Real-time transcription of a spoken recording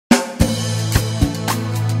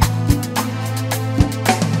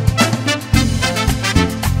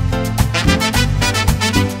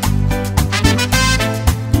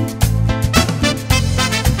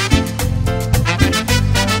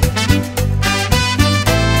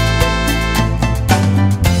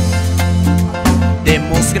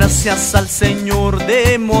Demos gracias al Señor,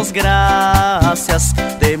 demos gracias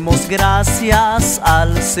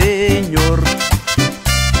al Señor.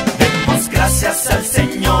 Demos gracias al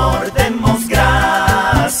Señor, demos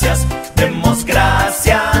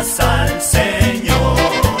gracias al Señor.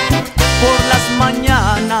 Por las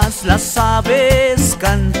mañanas las aves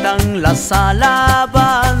cantan las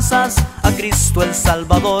alabanzas a Cristo el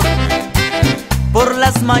Salvador. Por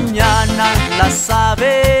las mañanas las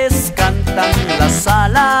aves cantan las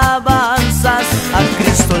alabanzas a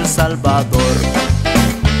Cristo el Salvador.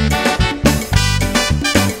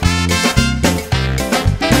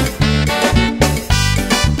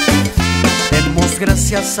 Demos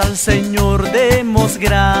gracias al Señor, demos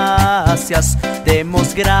gracias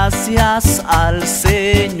al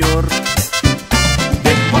Señor.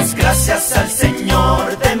 Demos gracias al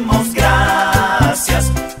Señor, demos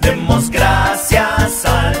gracias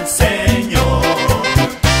al Señor.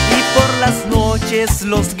 Y por las noches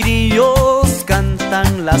los grillos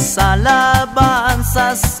cantan las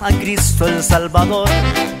alabanzas a Cristo el Salvador.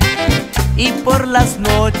 Y por las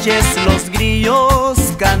noches los grillos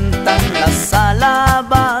cantan las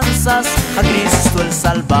alabanzas a Cristo el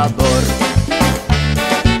Salvador.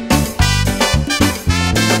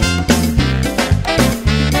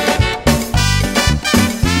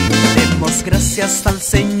 Demos gracias al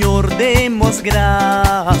Señor, demos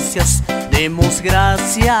gracias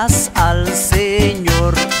al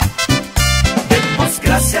Señor. Demos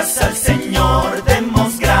gracias al Señor,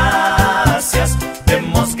 demos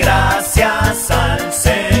gracias al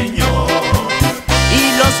Señor.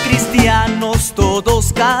 Y los cristianos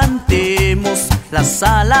todos cantemos las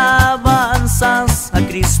alabanzas a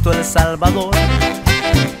Cristo el Salvador.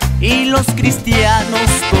 Y los cristianos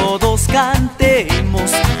todos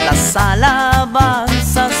cantemos las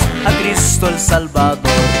alabanzas a Cristo el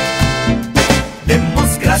Salvador.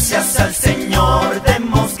 Demos gracias al Señor,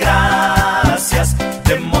 demos gracias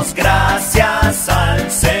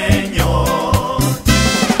al Señor.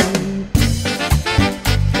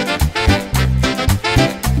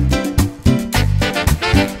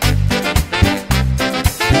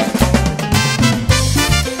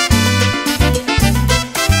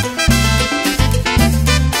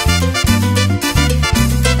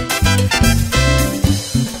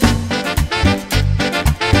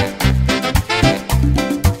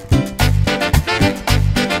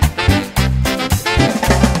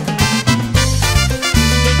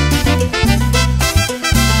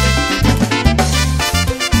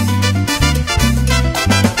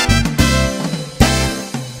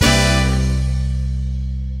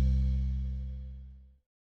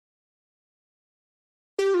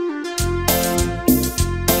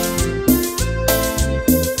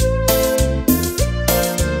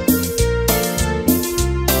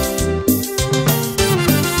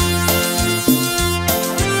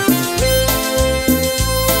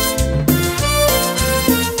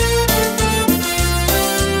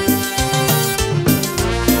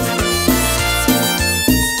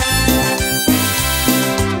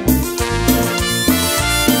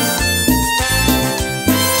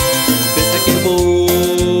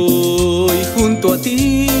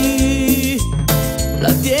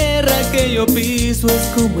 piso es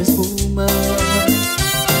como espuma.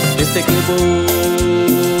 Desde que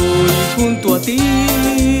voy junto a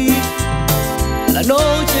ti, la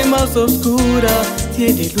noche más oscura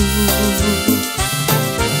tiene luz.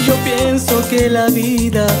 Yo pienso que la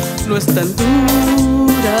vida no es tan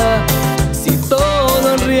dura si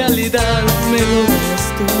todo en realidad me lo das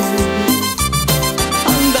tú.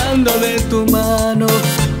 Andando de tu mano,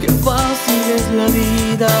 qué fácil es la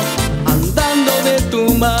vida. Andando de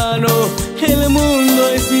tu mano, el mundo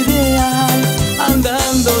es ideal.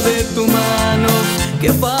 Andando de tu mano,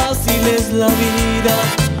 qué fácil es la vida.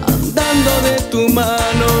 Andando de tu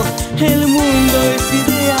mano, el mundo es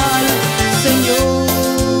ideal, Señor.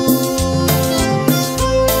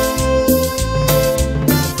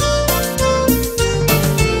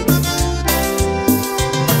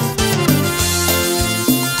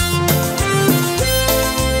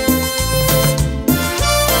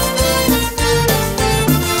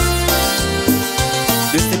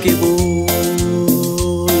 Que voy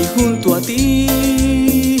junto a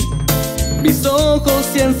ti, mis ojos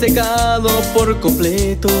se han secado por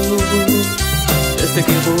completo. Desde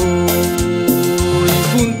que voy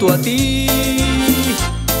junto a ti,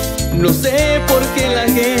 no sé por qué la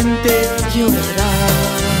gente llorará.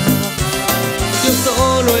 Yo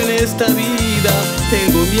solo en esta vida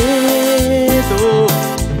tengo miedo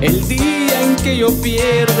el día en que yo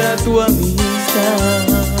pierda tu amistad.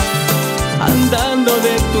 Andando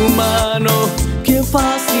de tu mano, qué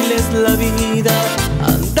fácil es la vida.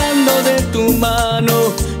 Andando andando de tu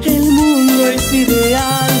mano, el mundo es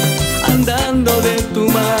ideal. Andando de tu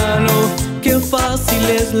mano, qué fácil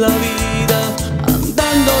es la vida.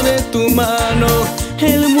 Andando de tu mano,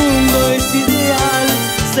 el mundo es ideal,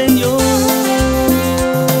 Señor.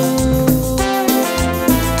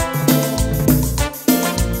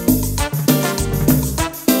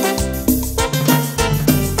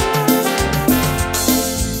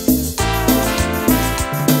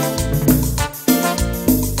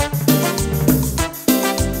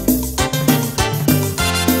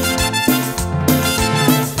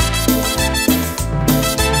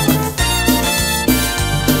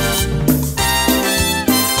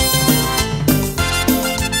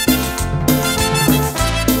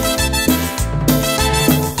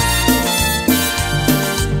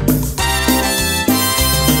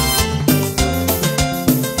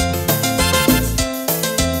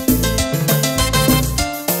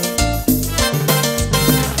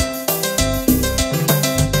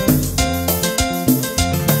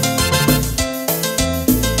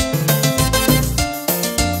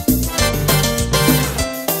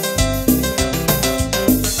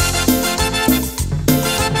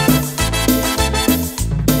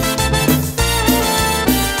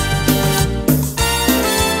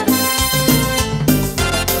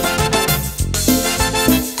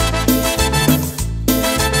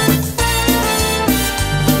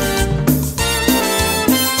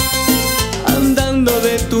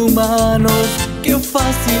 Qué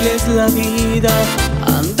fácil es la vida,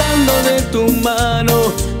 andando de tu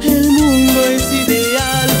mano, el mundo es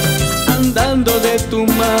ideal. Andando de tu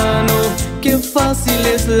mano, qué fácil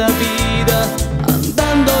es la vida,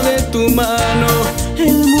 andando de tu mano,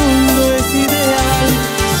 el mundo es ideal,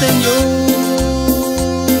 Señor.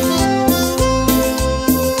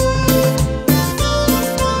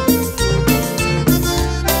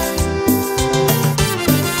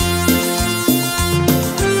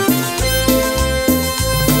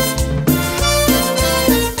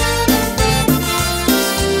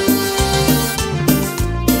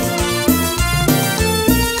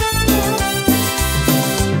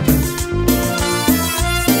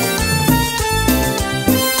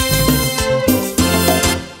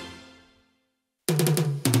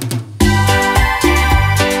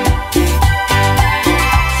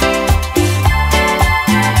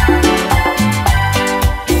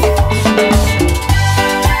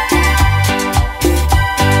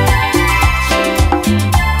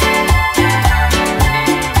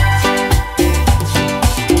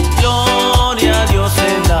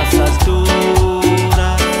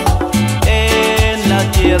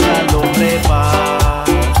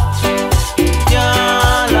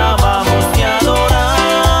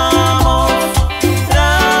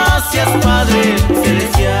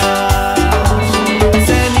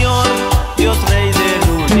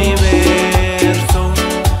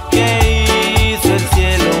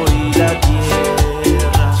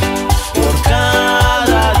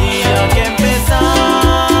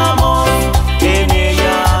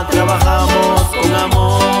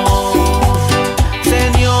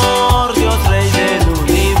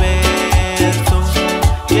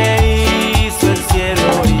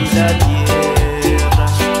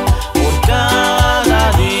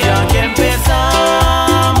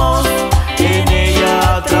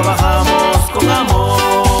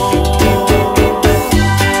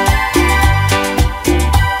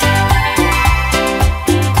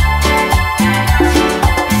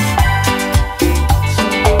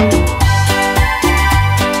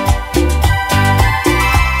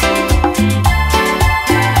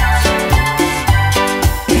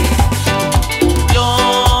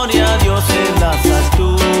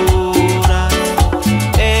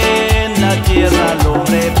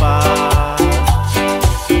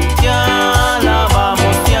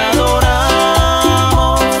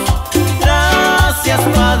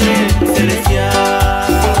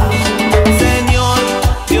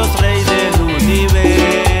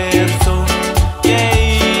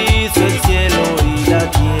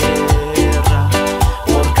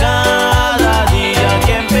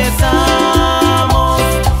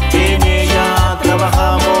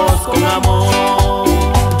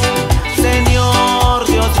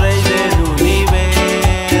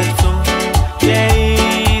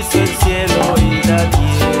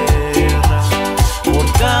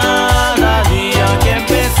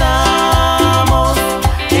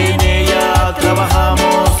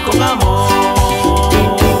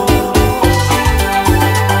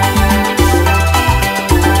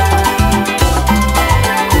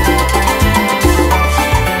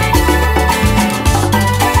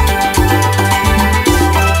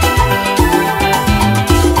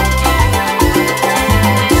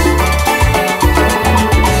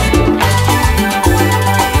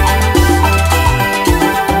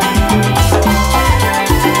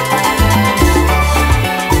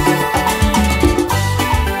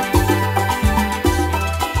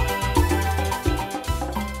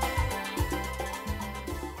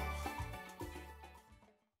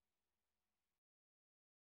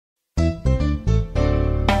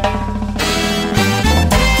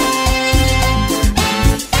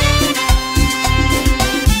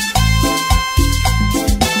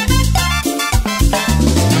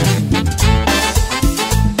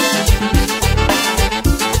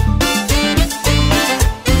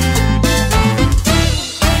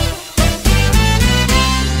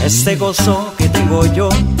 Este gozo que tengo yo,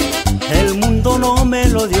 el mundo no me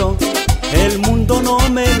lo dio. El mundo no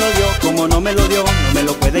me lo dio, como no me lo dio, no me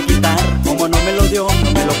lo puede quitar. Como no me lo dio,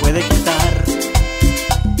 no me lo puede quitar.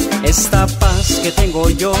 Esta paz que tengo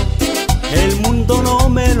yo, el mundo no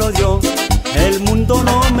me lo dio. El mundo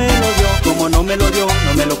no me lo dio, como no me lo dio,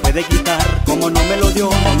 no me lo puede quitar. Como no me lo dio,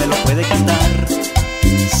 no me lo puede quitar.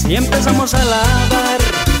 Si empezamos a alabar,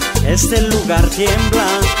 este lugar tiembla.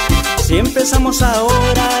 Si empezamos a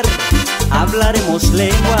orar, hablaremos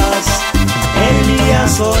lenguas.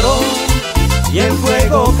 Elías oró y el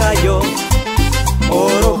fuego cayó.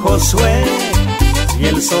 Oró Josué y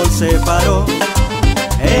el sol se paró.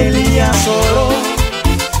 Elías oró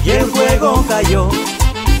y el fuego cayó.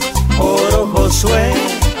 Oró Josué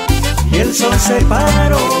y el sol se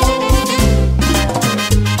paró.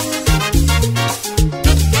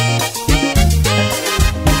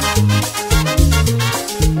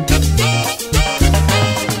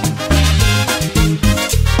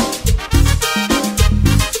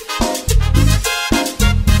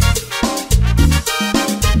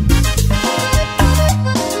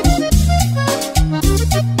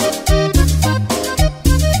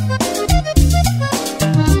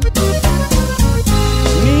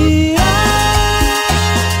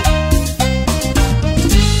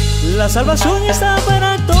 La salvación está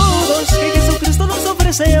para todos, que Jesucristo nos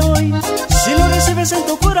ofrece hoy. Si lo recibes en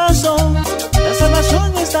tu corazón, la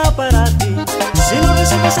salvación está para ti. Si lo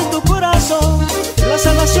recibes en tu corazón, la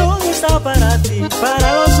salvación está para ti.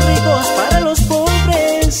 Para los ricos, para los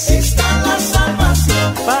pobres, está la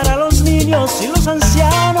salvación. Para los niños y los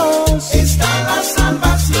ancianos, está la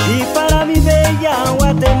salvación. Y para mi bella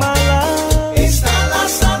Guatemala, está la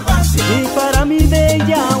salvación. Y para mi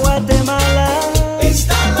bella Guatemala,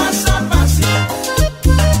 está la salvación.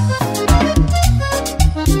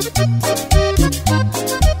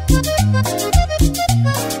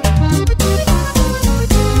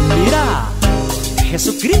 Mira,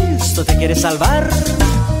 Jesucristo te quiere salvar.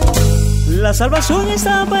 La salvación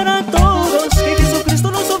está para todos, que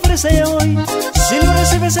Jesucristo nos ofrece hoy. Si lo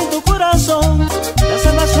recibes en tu corazón, la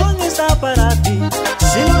salvación está para ti.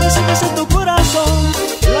 Si lo recibes en tu corazón,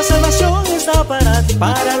 la salvación está para ti.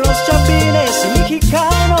 Para los chapines y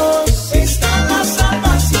mexicanos, está la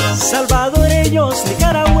salvación. Salvadoreños,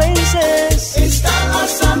 nicaragüenses, está la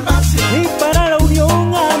salvación. Y para la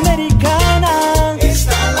Unión Americana,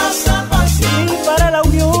 está la salvación. Y para la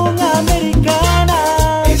Unión Americana,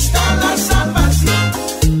 está la salvación.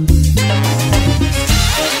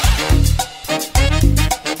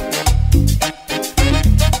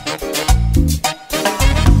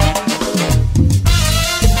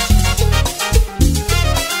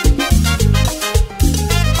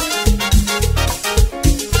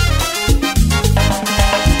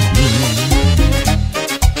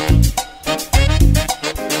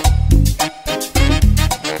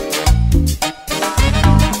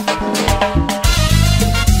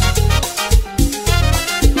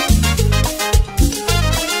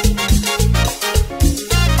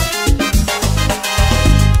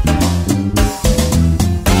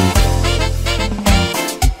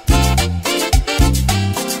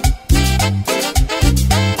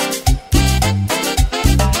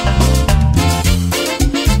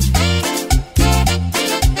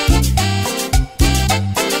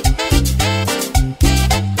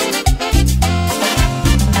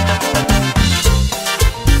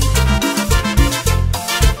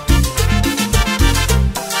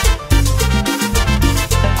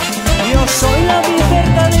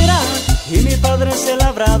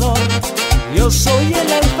 Yo soy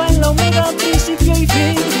el alfa, el omega, principio y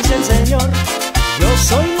fin, dice el Señor. Yo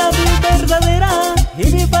soy la vid verdadera y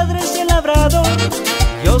mi padre es el labrador.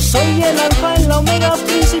 Yo soy el alfa, el omega,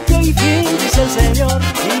 principio y fin, dice el Señor.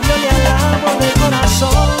 Y yo le alabo de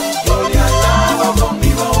corazón, yo le alabo con mi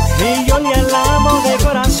voz. Y yo le alabo de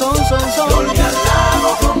corazón, son. Yo le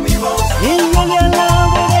alabo con mi voz. Y yo le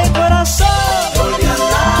alabo de corazón, yo le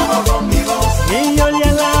alabo con mi voz. Y yo le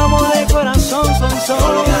alabo de corazón, son.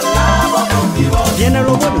 Yo le alabo con mi voz. Tiene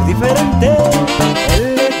lo bueno y diferente.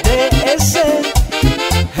 LTS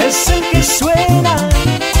es el que suena,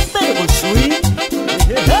 pero con swing.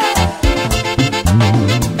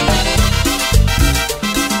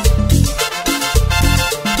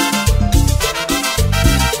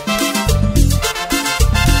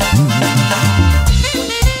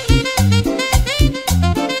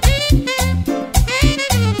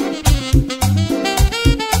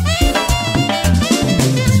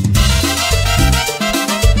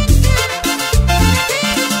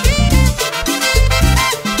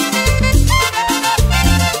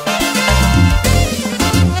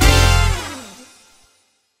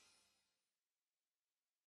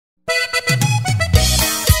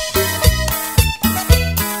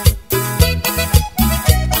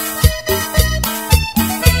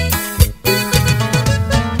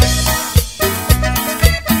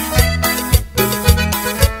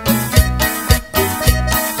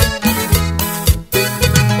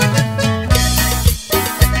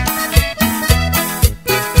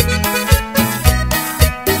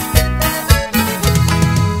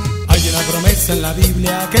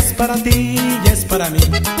 Biblia que es para ti y es para mí.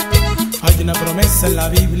 Hay una promesa en la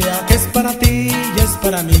Biblia que es para ti y es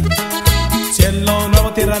para mí. Cielo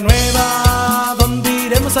nuevo, tierra nueva, ¿dónde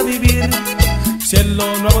iremos a vivir? Cielo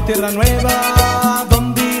nuevo, tierra nueva,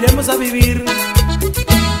 ¿dónde iremos a vivir?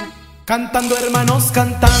 Cantando hermanos,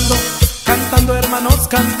 cantando, cantando hermanos,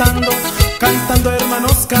 cantando, cantando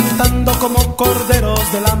hermanos, cantando como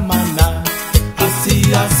corderos de la maná. Así,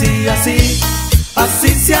 así, así, así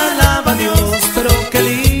se alaba a Dios, pero qué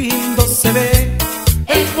lindo se ve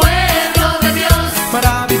el pueblo de Dios.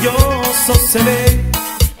 Maravilloso se ve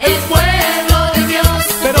el pueblo de Dios,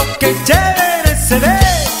 pero qué chévere se ve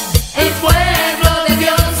el pueblo de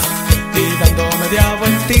Dios. Y dando media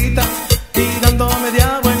vueltita, y dando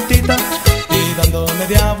media vueltita, y dando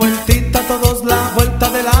media vueltita, todos la vuelta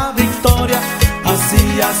de la victoria.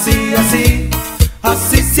 Así, así, así,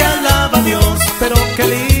 así se alaba a Dios, pero qué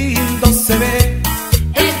lindo se ve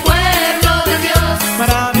el pueblo de Dios.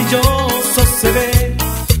 Maravilloso se ve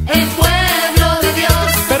el pueblo de Dios,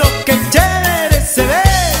 pero qué chévere se ve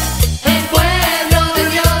el pueblo de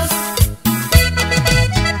Dios.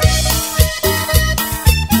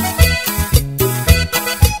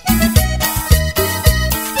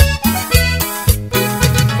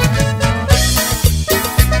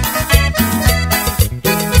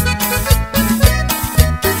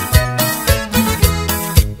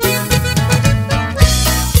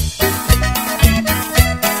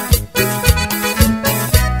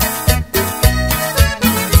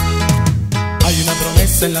 Hay una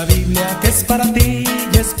promesa en la Biblia que es para ti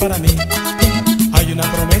y es para mí. Hay una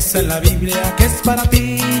promesa en la Biblia que es para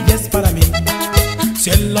ti y es para mí.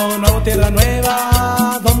 Cielo nuevo, tierra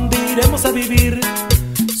nueva, ¿dónde iremos a vivir?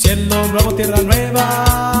 Cielo nuevo, tierra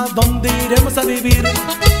nueva, ¿dónde iremos a vivir?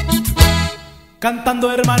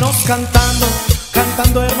 Cantando hermanos, cantando,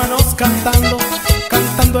 cantando hermanos, cantando,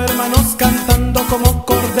 cantando hermanos, cantando como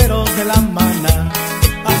corderos de la maná.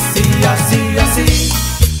 Así, así, así,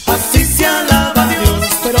 así se alaba a Dios,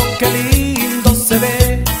 pero qué lindo se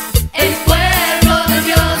ve El pueblo de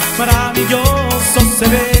Dios, maravilloso se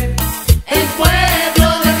ve, el pueblo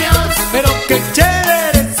de Dios, pero qué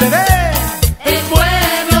chévere se ve. el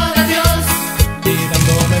pueblo de Dios. Y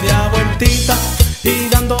dando media vueltita, y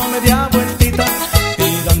dando media vueltita,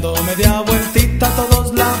 y dando media vueltita,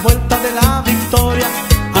 todos la vuelta de la victoria.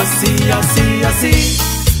 Así, así, así,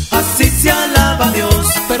 así se alaba a Dios,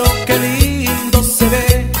 pero qué lindo se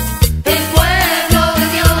ve, El pueblo de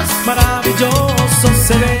Dios, maravilloso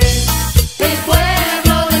se ve, el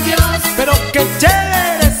pueblo de Dios, pero qué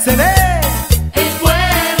chévere se ve. el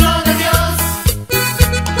pueblo de Dios.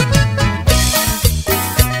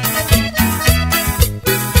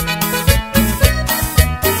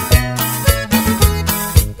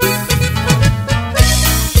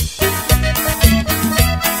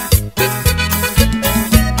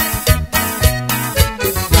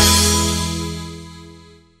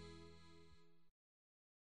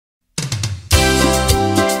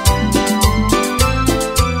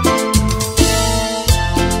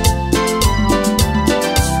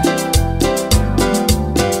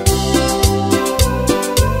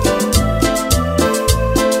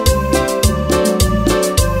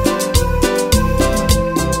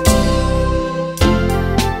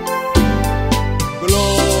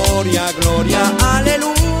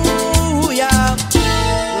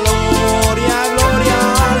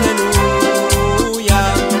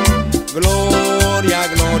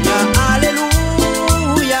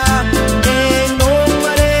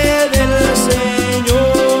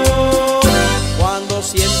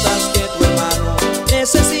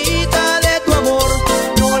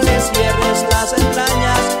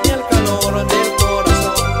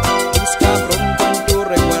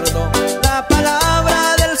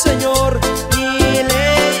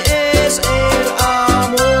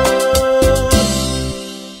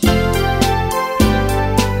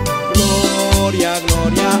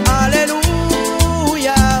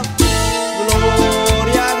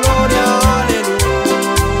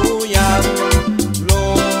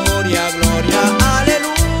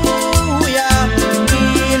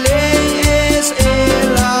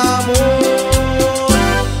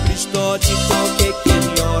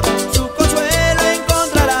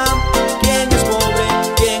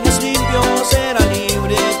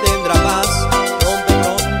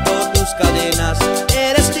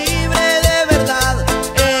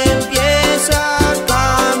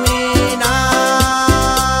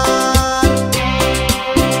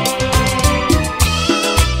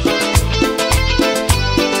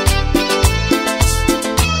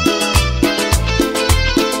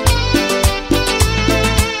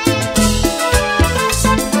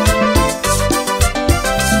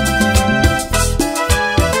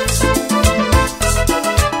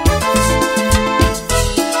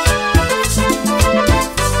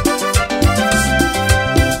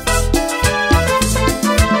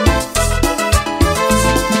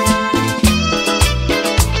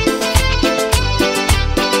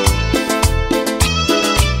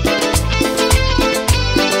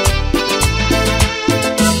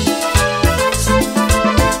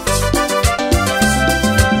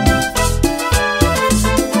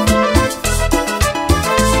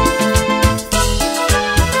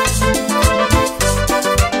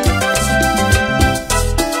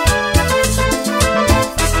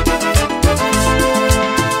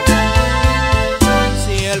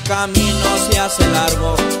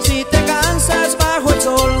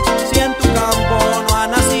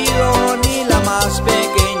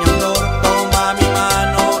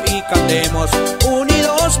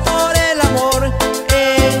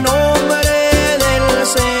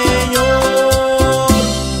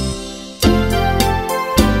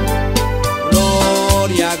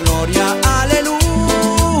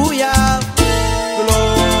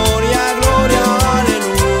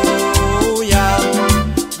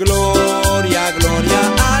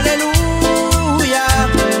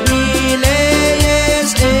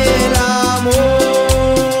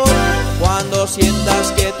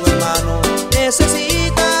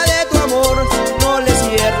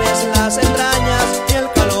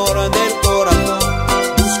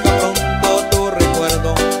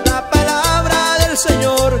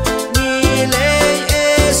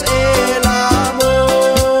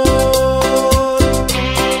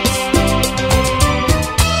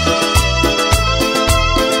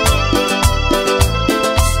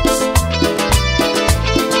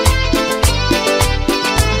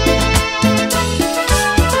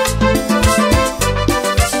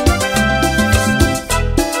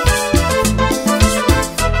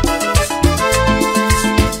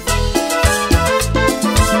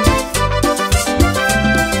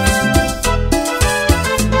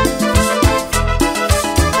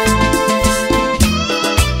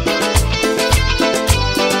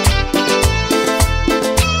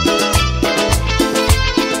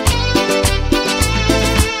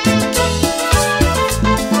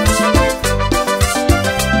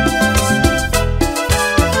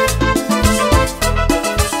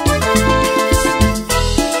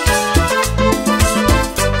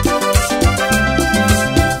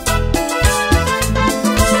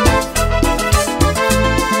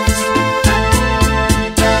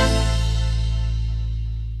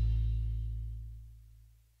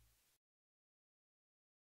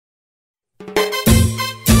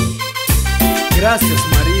 Gracias,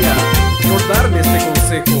 María, por darme este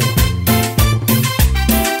consejo.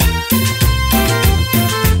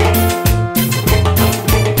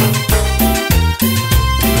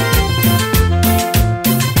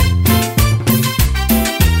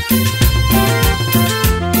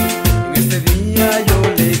 En este día yo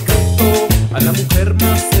le canto a la mujer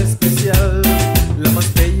más especial, la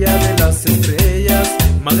más bella de las estrellas,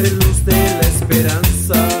 madre luz de la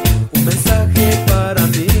esperanza. Un mensaje para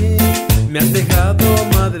mí, me has dejado,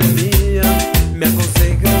 madre mía, me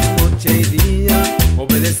aconsejas noche y día,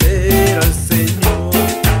 obedecer al Señor.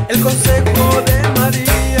 El consejo de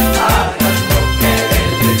María, hagan lo que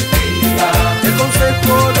Él les diga. el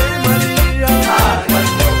consejo de María, Hagan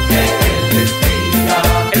lo que Él les diga.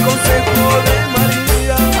 el consejo de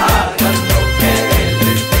María, Hagan lo que Él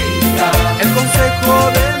les diga. el consejo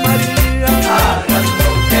de María. Hagan lo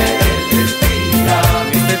que Él les diga.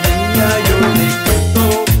 Este día yo le canto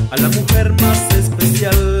a la mujer más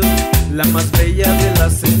especial, la más bella de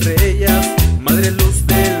las estrellas, madre luz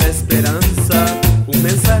de la esperanza. Un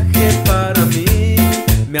mensaje para mí,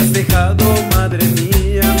 me has dejado, madre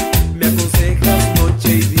mía, me aconsejas noche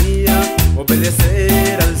y día,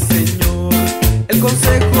 obedecer al Señor. El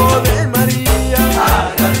consejo de María,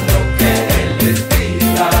 Hagan lo que Él les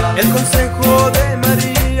diga. el consejo de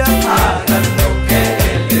María, Hagan lo que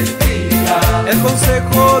Él les diga. el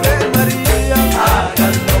consejo de María,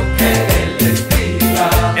 Hagan lo que Él les diga.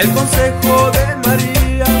 el consejo de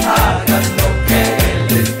María. Hagan lo que Él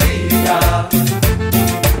les diga.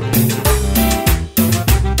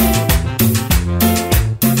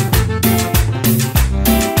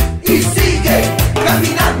 Y sigue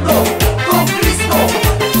caminando con Cristo.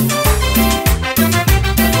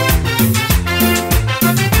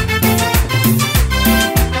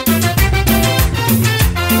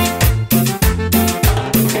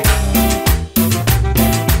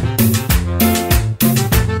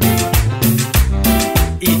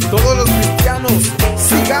 Y todos los cristianos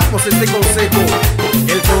sigamos este consejo,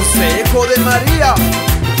 el consejo de María.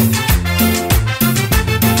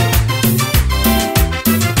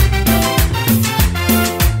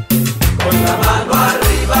 Con la mano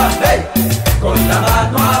arriba, hey, con la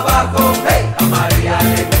mano abajo, hey. A María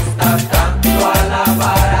le gusta tanto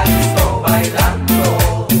alabar a Cristo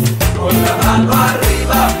bailando. Con la mano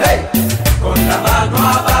arriba, hey, con la mano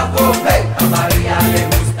abajo, hey. A María le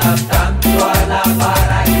gusta tanto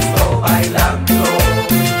alabar a Cristo bailando.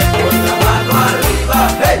 Con la mano arriba,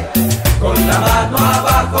 hey, con la mano abajo.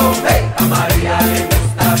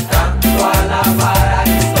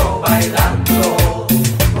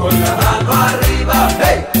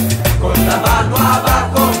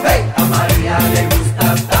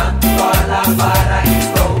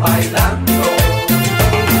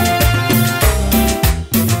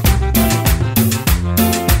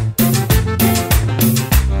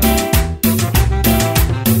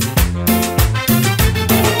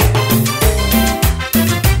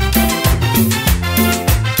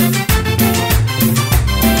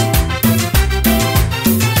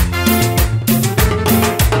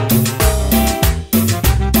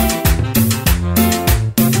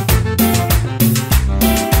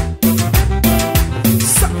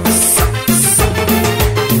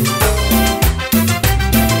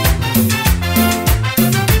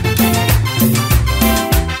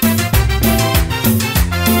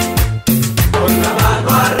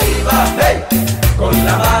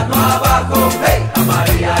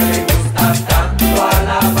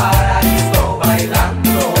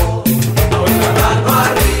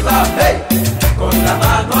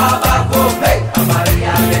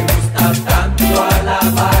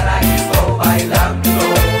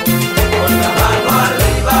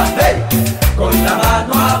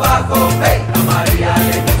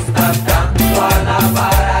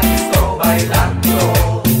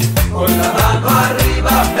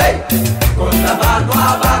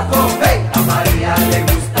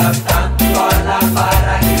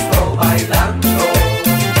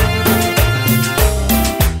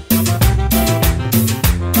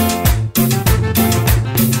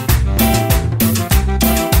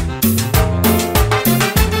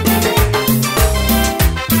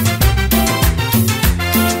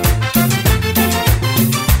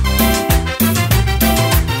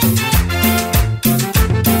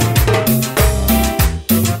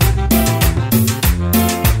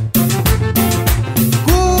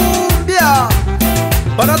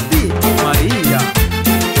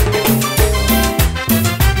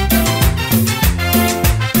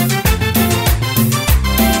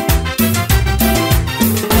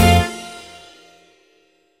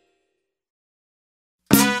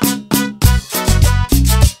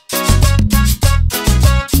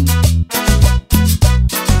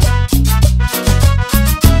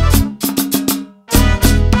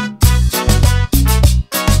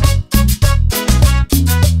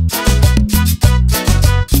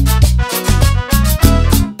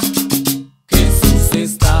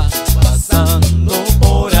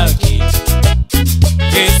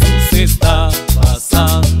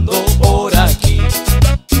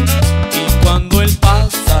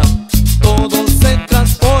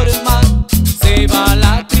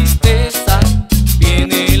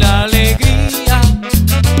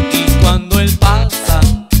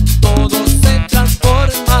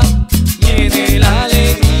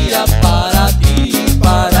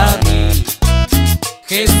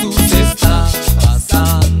 Jesús está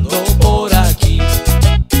pasando por aquí.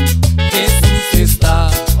 Jesús está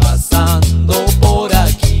pasando por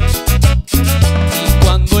aquí. Y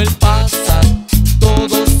cuando Él pasa,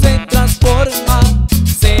 todo se transforma.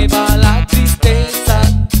 Se va la tristeza,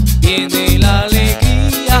 viene la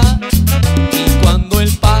alegría. Y cuando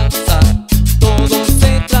Él pasa, todo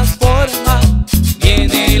se transforma.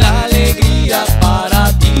 Viene la alegría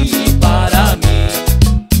para ti y para mí.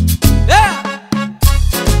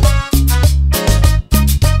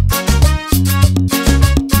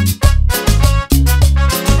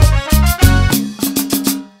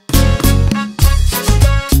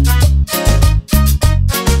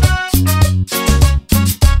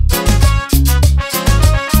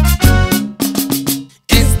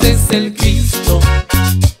 Este es el Cristo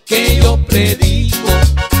que yo predico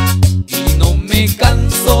y no me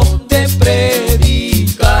canso de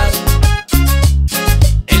predicar.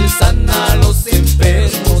 Él sana a los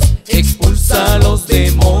enfermos, expulsa a los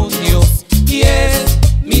demonios y es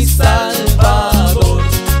mi Salvador.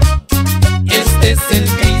 Este es el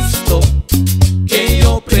Cristo que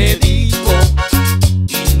yo predico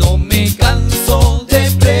y no me canso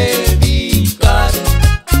de predicar.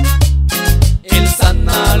 Él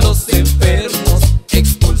sana a los enfermos,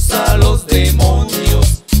 expulsa a los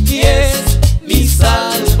demonios y es mi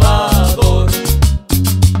Salvador.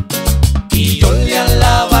 Y yo le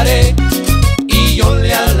alabaré, y yo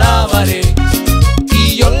le alabaré,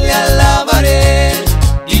 y yo le alabaré,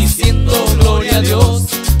 diciendo gloria a Dios.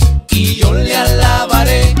 Y yo le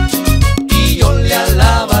alabaré, y yo le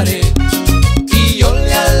alabaré, y yo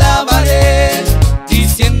le alabaré,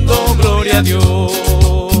 diciendo gloria a Dios.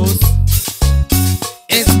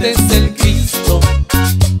 Este es el Cristo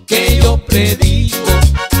que yo predico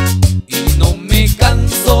y no me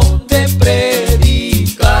canso de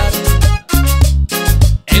predicar.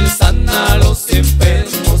 Él sana a los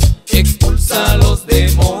enfermos, expulsa a los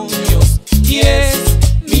demonios y es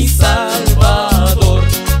mi Salvador.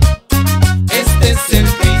 Este es el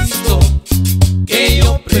Cristo que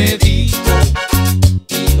yo predico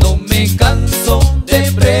y no me canso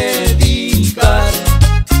de predicar.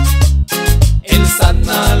 Él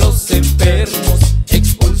sana a los enfermos,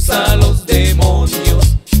 expulsa a los demonios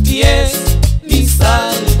y es mi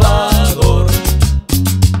Salvador.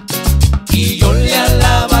 Y yo le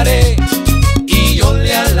alabaré, y yo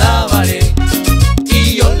le alabaré,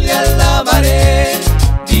 y yo le alabaré,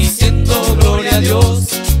 diciendo gloria a Dios.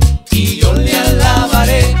 Y yo le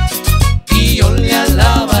alabaré, y yo le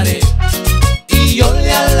alabaré, y yo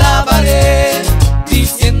le alabaré,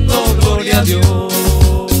 diciendo gloria a Dios.